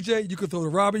throw to DJ, you could throw to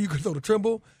Robbie, you could throw to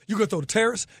Trimble, you could throw to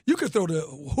Terrace, you could throw to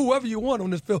whoever you want on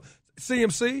this field,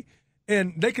 CMC,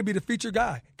 and they could be the featured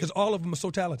guy because all of them are so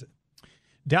talented.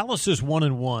 Dallas is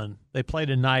 1-1. They play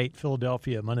tonight,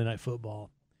 Philadelphia, Monday Night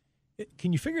Football.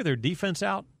 Can you figure their defense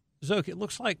out, Zoke? It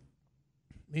looks like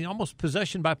almost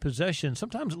possession by possession.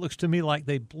 Sometimes it looks to me like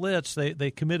they blitz,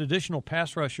 they commit additional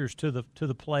pass rushers to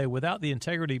the play without the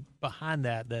integrity behind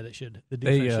that the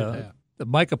defense should have.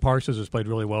 Micah Parsons has played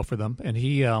really well for them, and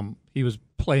he was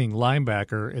playing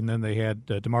linebacker, and then they had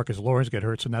DeMarcus Lawrence get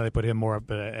hurt, so now they put him more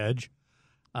up at edge.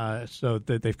 So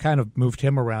they've kind of moved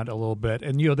him around a little bit,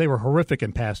 and they were horrific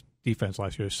in pass defense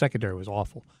last year. The secondary was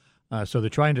awful. So they're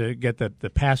trying to get the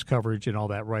pass coverage and all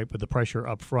that right with the pressure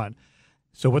up front.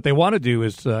 So what they want to do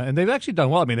is, and they've actually done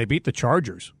well. I mean, they beat the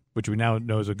Chargers, which we now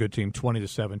know is a good team,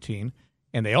 20-17,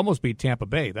 and they almost beat Tampa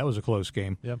Bay. That was a close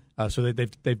game. Yep. So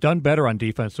they've done better on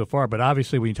defense so far. But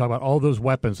obviously, when you talk about all those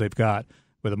weapons they've got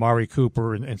with Amari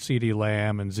Cooper and CeeDee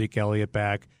Lamb and Zeke Elliott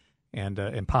back,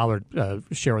 and Pollard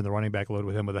sharing the running back load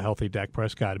with him with a healthy Dak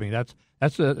Prescott. I mean,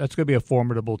 that's going to be a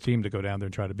formidable team to go down there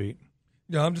and try to beat.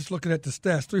 Yeah, I'm just looking at the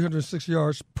stats, 306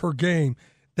 yards per game.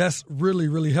 That's really,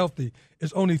 really healthy.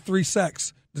 It's only 3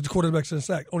 sacks. The quarterback's in a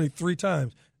sack only 3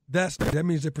 times. That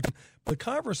means the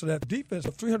converse of that, defense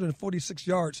of 346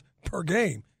 yards per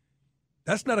game.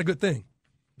 That's not a good thing.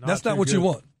 That's not what you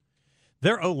want.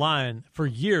 Their O-line for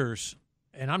years,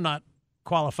 and I'm not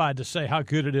qualified to say how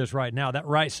good it is right now. That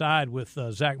right side with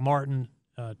Zach Martin,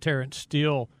 Terrence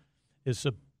Steele is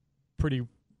a pretty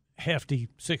hefty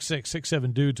 6'6",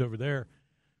 6'7" dudes over there.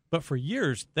 But for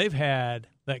years, they've had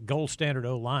that gold standard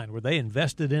O-line where they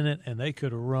invested in it and they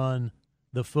could run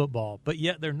the football. But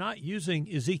yet they're not using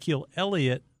Ezekiel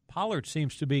Elliott. Pollard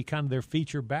seems to be kind of their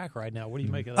feature back right now. What do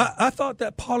you make of that? I thought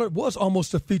that Pollard was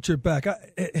almost a feature back.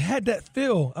 It had that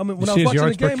feel. I mean, when I was watching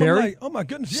the game, I'm like, oh, my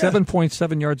goodness.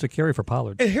 7.7 yards a carry for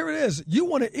Pollard. And here it is. You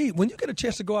want to eat. When you get a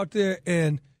chance to go out there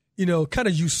and, kind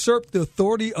of usurp the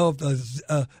authority of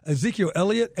Ezekiel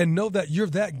Elliott and know that you're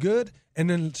that good and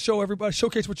then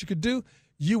showcase what you could do,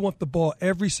 you want the ball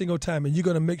every single time, and you're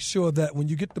going to make sure that when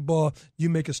you get the ball, you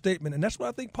make a statement. And that's what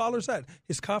I think Pollard's at.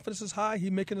 His confidence is high.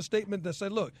 He's making a statement that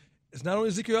said, look, it's not only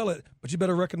Ezekiel Elliott, but you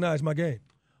better recognize my game.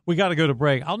 We got to go to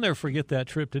break. I'll never forget that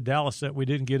trip to Dallas that we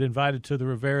didn't get invited to the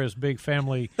Rivera's big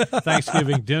family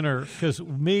Thanksgiving dinner because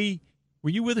were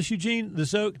you with us, Eugene, the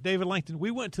Zoke, David Langton? We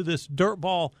went to this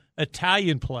dirtball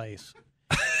Italian place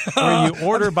where you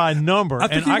order by number,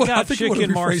 and I got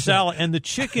chicken marsala, and the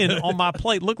chicken on my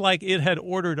plate looked like it had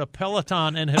ordered a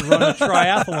Peloton and had run a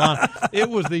triathlon. It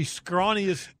was the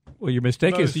scrawniest. Well, your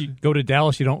mistake is you go to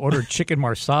Dallas, you don't order chicken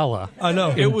marsala. I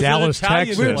know. It was Dallas,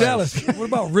 Texas. We're in Dallas. What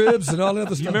about ribs and all the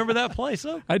other stuff? You remember that place,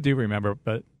 though? I do remember,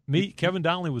 but Kevin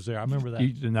Donnelly was there. I remember that.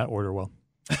 You did not order well.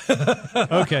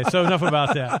 Okay, so enough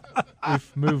about that.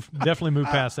 We've definitely moved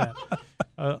past that.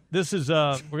 This is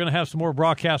we're going to have some more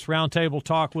broadcast roundtable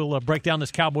talk. We'll break down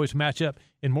this Cowboys matchup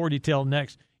in more detail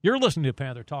next. You're listening to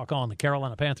Panther Talk on the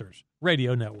Carolina Panthers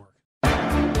Radio Network.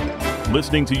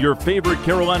 Listening to your favorite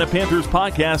Carolina Panthers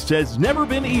podcast has never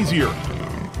been easier.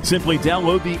 Simply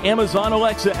download the Amazon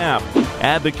Alexa app,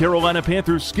 add the Carolina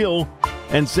Panthers skill,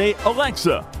 and say,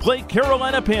 Alexa, play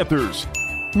Carolina Panthers.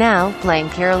 Now playing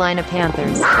Carolina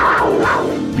Panthers.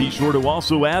 Be sure to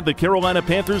also add the Carolina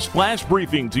Panthers flash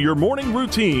briefing to your morning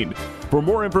routine. For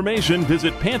more information,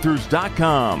 visit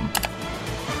Panthers.com.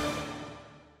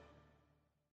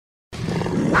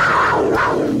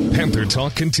 Panther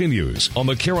Talk continues on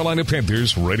the Carolina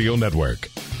Panthers Radio Network.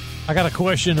 I got a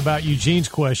question about Eugene's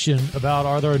question about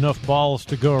are there enough balls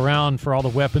to go around for all the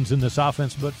weapons in this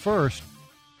offense. But first,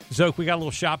 Zoke, we got a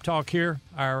little shop talk here.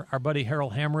 Our buddy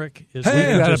Harold Hamrick is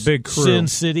we've got a big crew. Sin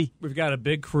City. We've got a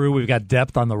big crew. We've got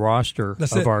depth on the roster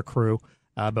our crew.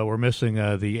 But we're missing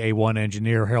the A1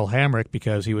 engineer, Harold Hamrick,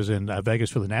 because he was in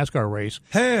Vegas for the NASCAR race.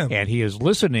 And he is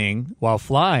listening while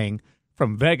flying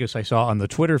from Vegas, I saw on the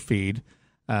Twitter feed.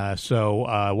 So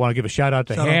I want to give a shout-out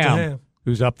to Ham,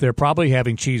 who's up there probably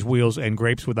having cheese wheels and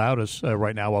grapes without us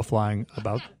right now while flying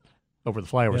about over the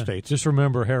flyover states. Just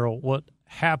remember, Harold, what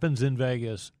happens in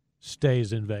Vegas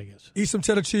stays in Vegas. Eat some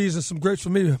cheddar cheese and some grapes for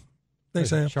me.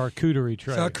 Thanks, Ham. Charcuterie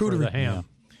tray for the ham.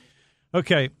 Yeah.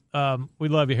 Okay, we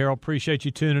love you, Harold. Appreciate you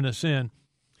tuning us in.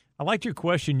 I liked your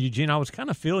question, Eugene. I was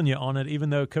kind of feeling you on it, even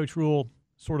though Coach Rule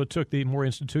sort of took the more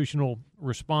institutional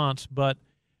response. But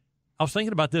I was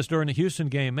thinking about this during the Houston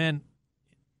game. Man,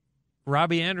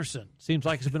 Robbie Anderson. Seems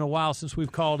like it's been a while since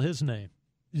we've called his name.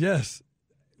 Yes.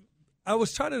 I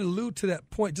was trying to allude to that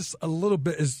point just a little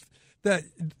bit, is that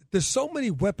there's so many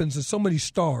weapons and so many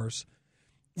stars.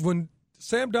 When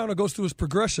Sam Darnold goes through his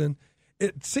progression,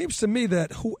 it seems to me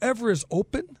that whoever is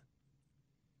open,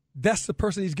 that's the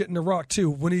person he's getting the rock to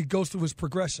when he goes through his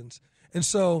progressions. And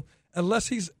so unless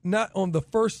he's not on the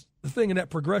first thing in that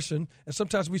progression, and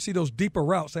sometimes we see those deeper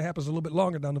routes that happens a little bit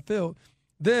longer down the field,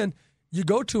 then you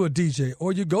go to a DJ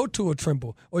or you go to a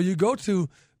Trimble or you go to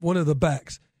one of the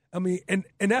backs. I mean, and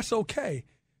that's okay.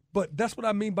 But that's what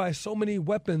I mean by so many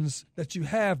weapons that you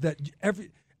have that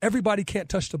everybody can't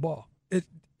touch the ball.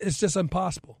 It's just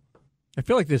impossible. I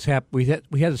feel like this happened.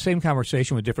 We had the same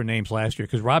conversation with different names last year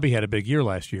because Robbie had a big year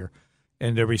last year.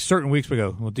 And there were certain weeks we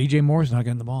go, well, DJ Moore's not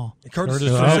getting the ball. Curtis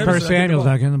Samuel's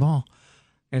not getting the ball.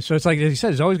 And so it's like, as he said,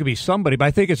 there's always going to be somebody. But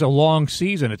I think it's a long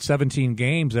season. It's 17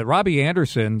 games. That Robbie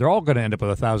Anderson, they're all going to end up with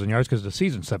 1,000 yards because the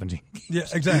season's 17. Yeah,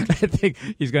 exactly. I think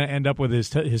he's going to end up with his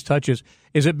touches.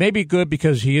 Is it maybe good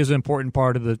because he is an important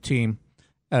part of the team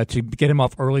to get him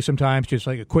off early sometimes, just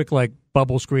like a quick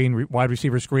bubble screen, wide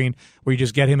receiver screen, where you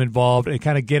just get him involved and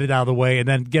kind of get it out of the way and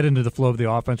then get into the flow of the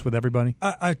offense with everybody?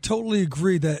 I totally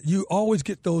agree that you always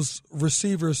get those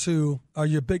receivers who are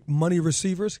your big money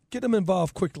receivers. Get them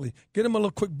involved quickly. Get them a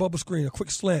little quick bubble screen, a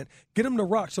quick slant. Get them to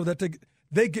rock so that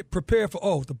they get prepared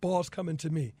for, the ball's coming to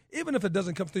me. Even if it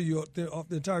doesn't come through you the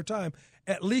entire time,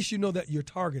 at least you know that you're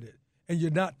targeted and you're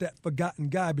not that forgotten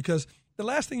guy, because the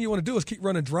last thing you want to do is keep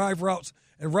running drive routes,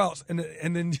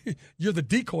 and then you're the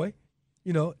decoy,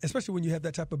 especially when you have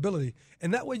that type of ability.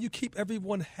 And that way you keep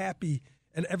everyone happy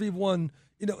and everyone,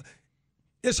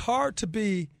 it's hard to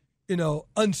be,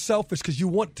 unselfish because you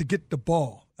want to get the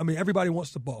ball. I mean, everybody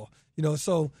wants the ball,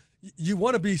 so you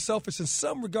want to be selfish in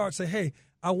some regard, say, hey,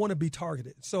 I want to be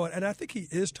targeted. So, and I think he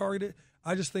is targeted.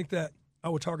 I just think that I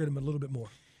would target him a little bit more.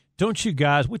 Don't you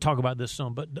guys, we talk about this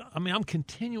some, but I mean, I'm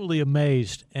continually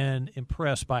amazed and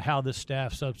impressed by how this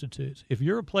staff substitutes. If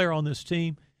you're a player on this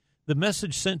team, the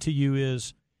message sent to you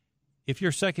is, if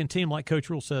you're second team, like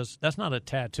Coach Rule says, that's not a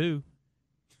tattoo.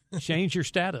 Change your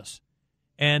status.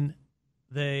 And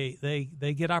they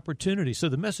get opportunity. So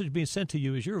the message being sent to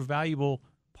you is you're a valuable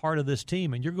part of this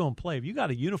team, and you're going to play. If you got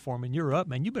a uniform and you're up,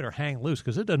 man, you better hang loose,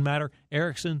 because it doesn't matter.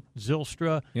 Erickson,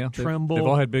 Zylstra, Trimble, they've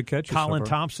all had big catches. Colin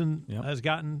Thompson has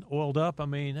gotten oiled up. I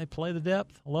mean, they play the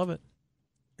depth. I love it.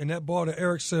 And that ball to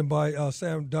Erickson by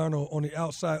Sam Darnold on the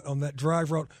outside on that drive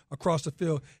route across the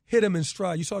field hit him in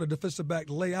stride. You saw the defensive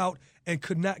back lay out and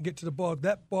could not get to the ball.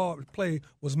 That ball play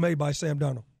was made by Sam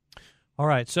Darnold. All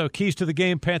right, so keys to the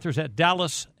game, Panthers at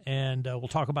Dallas, and we'll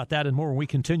talk about that and more when we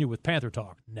continue with Panther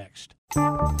Talk next.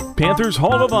 Panthers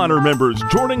Hall of Honor members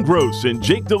Jordan Gross and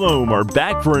Jake Delhomme are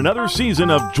back for another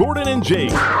season of Jordan and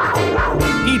Jake.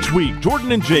 Each week,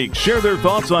 Jordan and Jake share their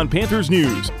thoughts on Panthers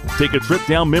news, take a trip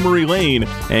down memory lane,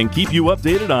 and keep you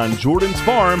updated on Jordan's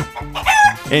farm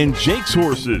and Jake's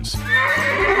horses.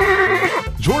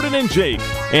 Jordan and Jake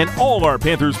and all our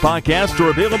Panthers podcasts are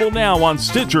available now on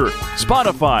Stitcher,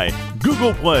 Spotify,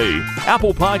 Google Play,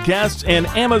 Apple Podcasts, and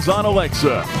Amazon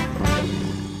Alexa.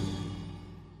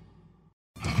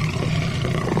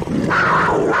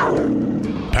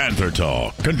 Panther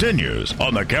Talk continues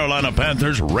on the Carolina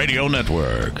Panthers Radio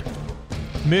Network.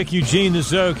 Mick, Eugene, the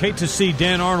Zoke. Hate to see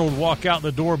Dan Arnold walk out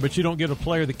the door, but you don't get a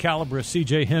player the caliber of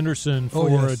C.J. Henderson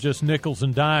for just nickels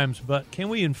and dimes. But can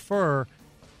we infer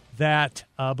that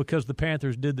because the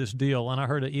Panthers did this deal, and I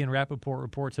heard an Ian Rappaport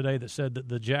report today that said that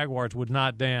the Jaguars would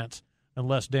not dance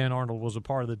unless Dan Arnold was a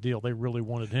part of the deal. They really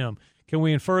wanted him. Can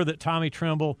we infer that Tommy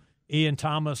Tremble, Ian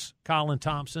Thomas, Colin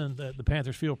Thompson, that the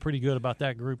Panthers feel pretty good about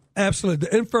that group? Absolutely.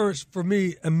 The inference for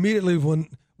me immediately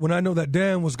when I know that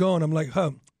Dan was gone, I'm like,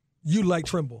 you like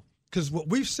Tremble. Because what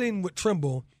we've seen with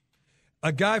Tremble,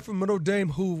 a guy from Notre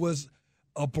Dame who was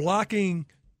a blocking,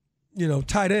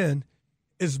 tight end,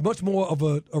 is much more of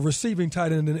a receiving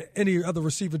tight end than any other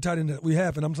receiving tight end that we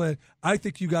have. And I'm saying, I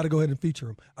think you got to go ahead and feature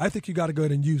him. I think you got to go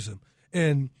ahead and use him.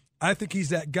 And I think he's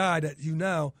that guy that you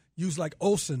now use like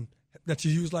Olsen, that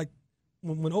you used like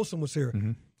when Olsen was here.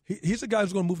 Mm-hmm. He's the guy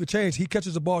who's going to move the chains. He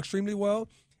catches the ball extremely well,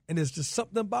 and there's just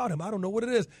something about him. I don't know what it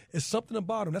is. It's something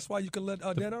about him. That's why you can let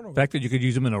Dan Arnold. The fact that you could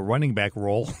use him in a running back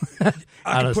role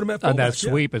I can put him at on that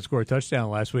sweep and score a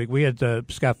touchdown last week. We had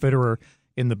Scott Fitterer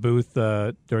in the booth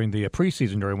during the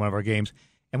preseason during one of our games,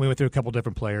 and we went through a couple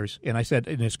different players. And I said,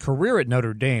 in his career at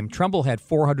Notre Dame, Tremble had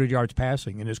 400 yards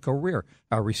passing in his career,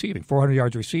 receiving, 400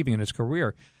 yards receiving in his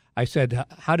career. I said,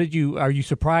 are you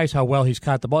surprised how well he's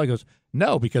caught the ball? He goes,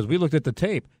 no, because we looked at the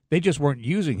tape. They just weren't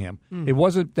using him. It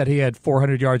wasn't that he had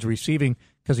 400 yards receiving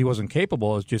because he wasn't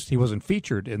capable. It's just he wasn't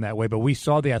featured in that way. But we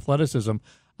saw the athleticism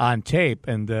on tape,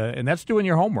 and that's doing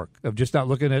your homework of just not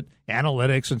looking at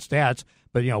analytics and stats,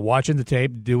 but watching the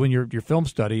tape, doing your film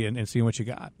study, and seeing what you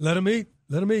got. Let him eat.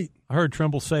 I heard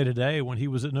Tremble say today when he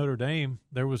was at Notre Dame,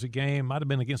 there was a game, might have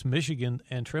been against Michigan,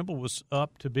 and Tremble was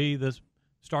up to be the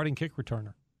starting kick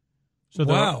returner. So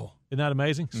wow, isn't that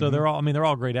amazing? Mm-hmm. So they're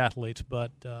all great athletes,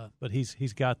 but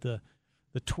he's got the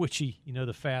twitchy,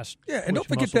 the fast. Yeah, and don't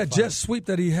forget that jet sweep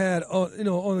that he had,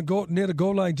 on the goal, near the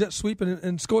goal line, jet sweep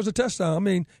and scores a touchdown. I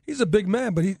mean, he's a big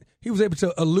man, but he was able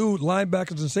to elude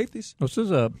linebackers and safeties. This is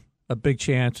a a big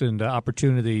chance and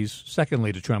opportunities,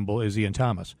 secondly, to Tremble is Ian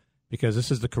Thomas, because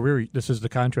this is the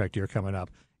contract year coming up.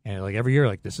 And like every year,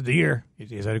 like this is the year.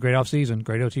 He's had a great offseason,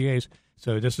 great OTAs.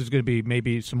 So this is going to be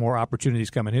maybe some more opportunities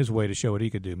coming his way to show what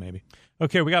he could do maybe.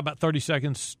 Okay, we got about 30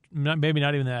 seconds, maybe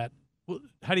not even that.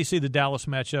 How do you see the Dallas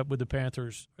matchup with the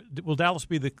Panthers? Will Dallas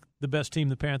be the best team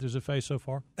the Panthers have faced so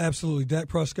far? Absolutely. Dak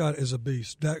Prescott is a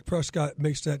beast. Dak Prescott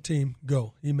makes that team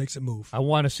go. He makes it move. I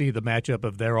want to see the matchup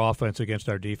of their offense against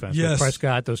our defense. Yes. With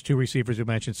Prescott, those two receivers you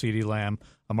mentioned, CeeDee Lamb,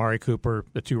 Amari Cooper,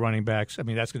 the two running backs. I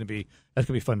mean, that's going to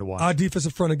be fun to watch. Our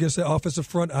defensive front against the offensive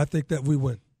front, I think that we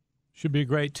win. Should be a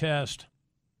great test.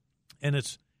 And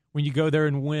it's when you go there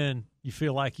and win, you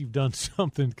feel like you've done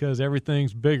something because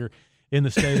everything's bigger in the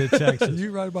state of Texas.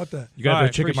 You're right about that. You got a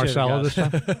chicken marsala this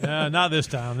time? Not this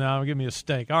time. No, give me a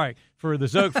steak. All right. For the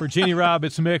Zoke, for Jeannie Robb,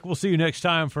 it's Mick. We'll see you next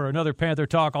time for another Panther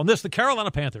Talk on the Carolina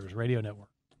Panthers Radio Network.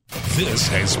 This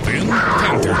has been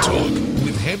Panther Talk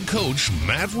with head coach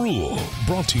Matt Rule.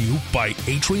 Brought to you by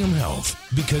Atrium Health.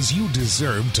 Because you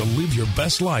deserve to live your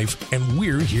best life, and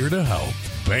we're here to help.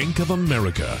 Bank of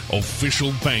America,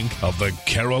 official bank of the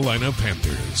Carolina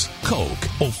Panthers. Coke,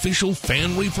 official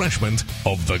fan refreshment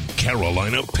of the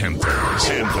Carolina Panthers.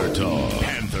 Panther Talk.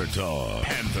 Panther Talk.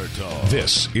 Panther Talk.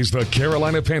 This is the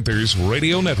Carolina Panthers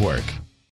Radio Network.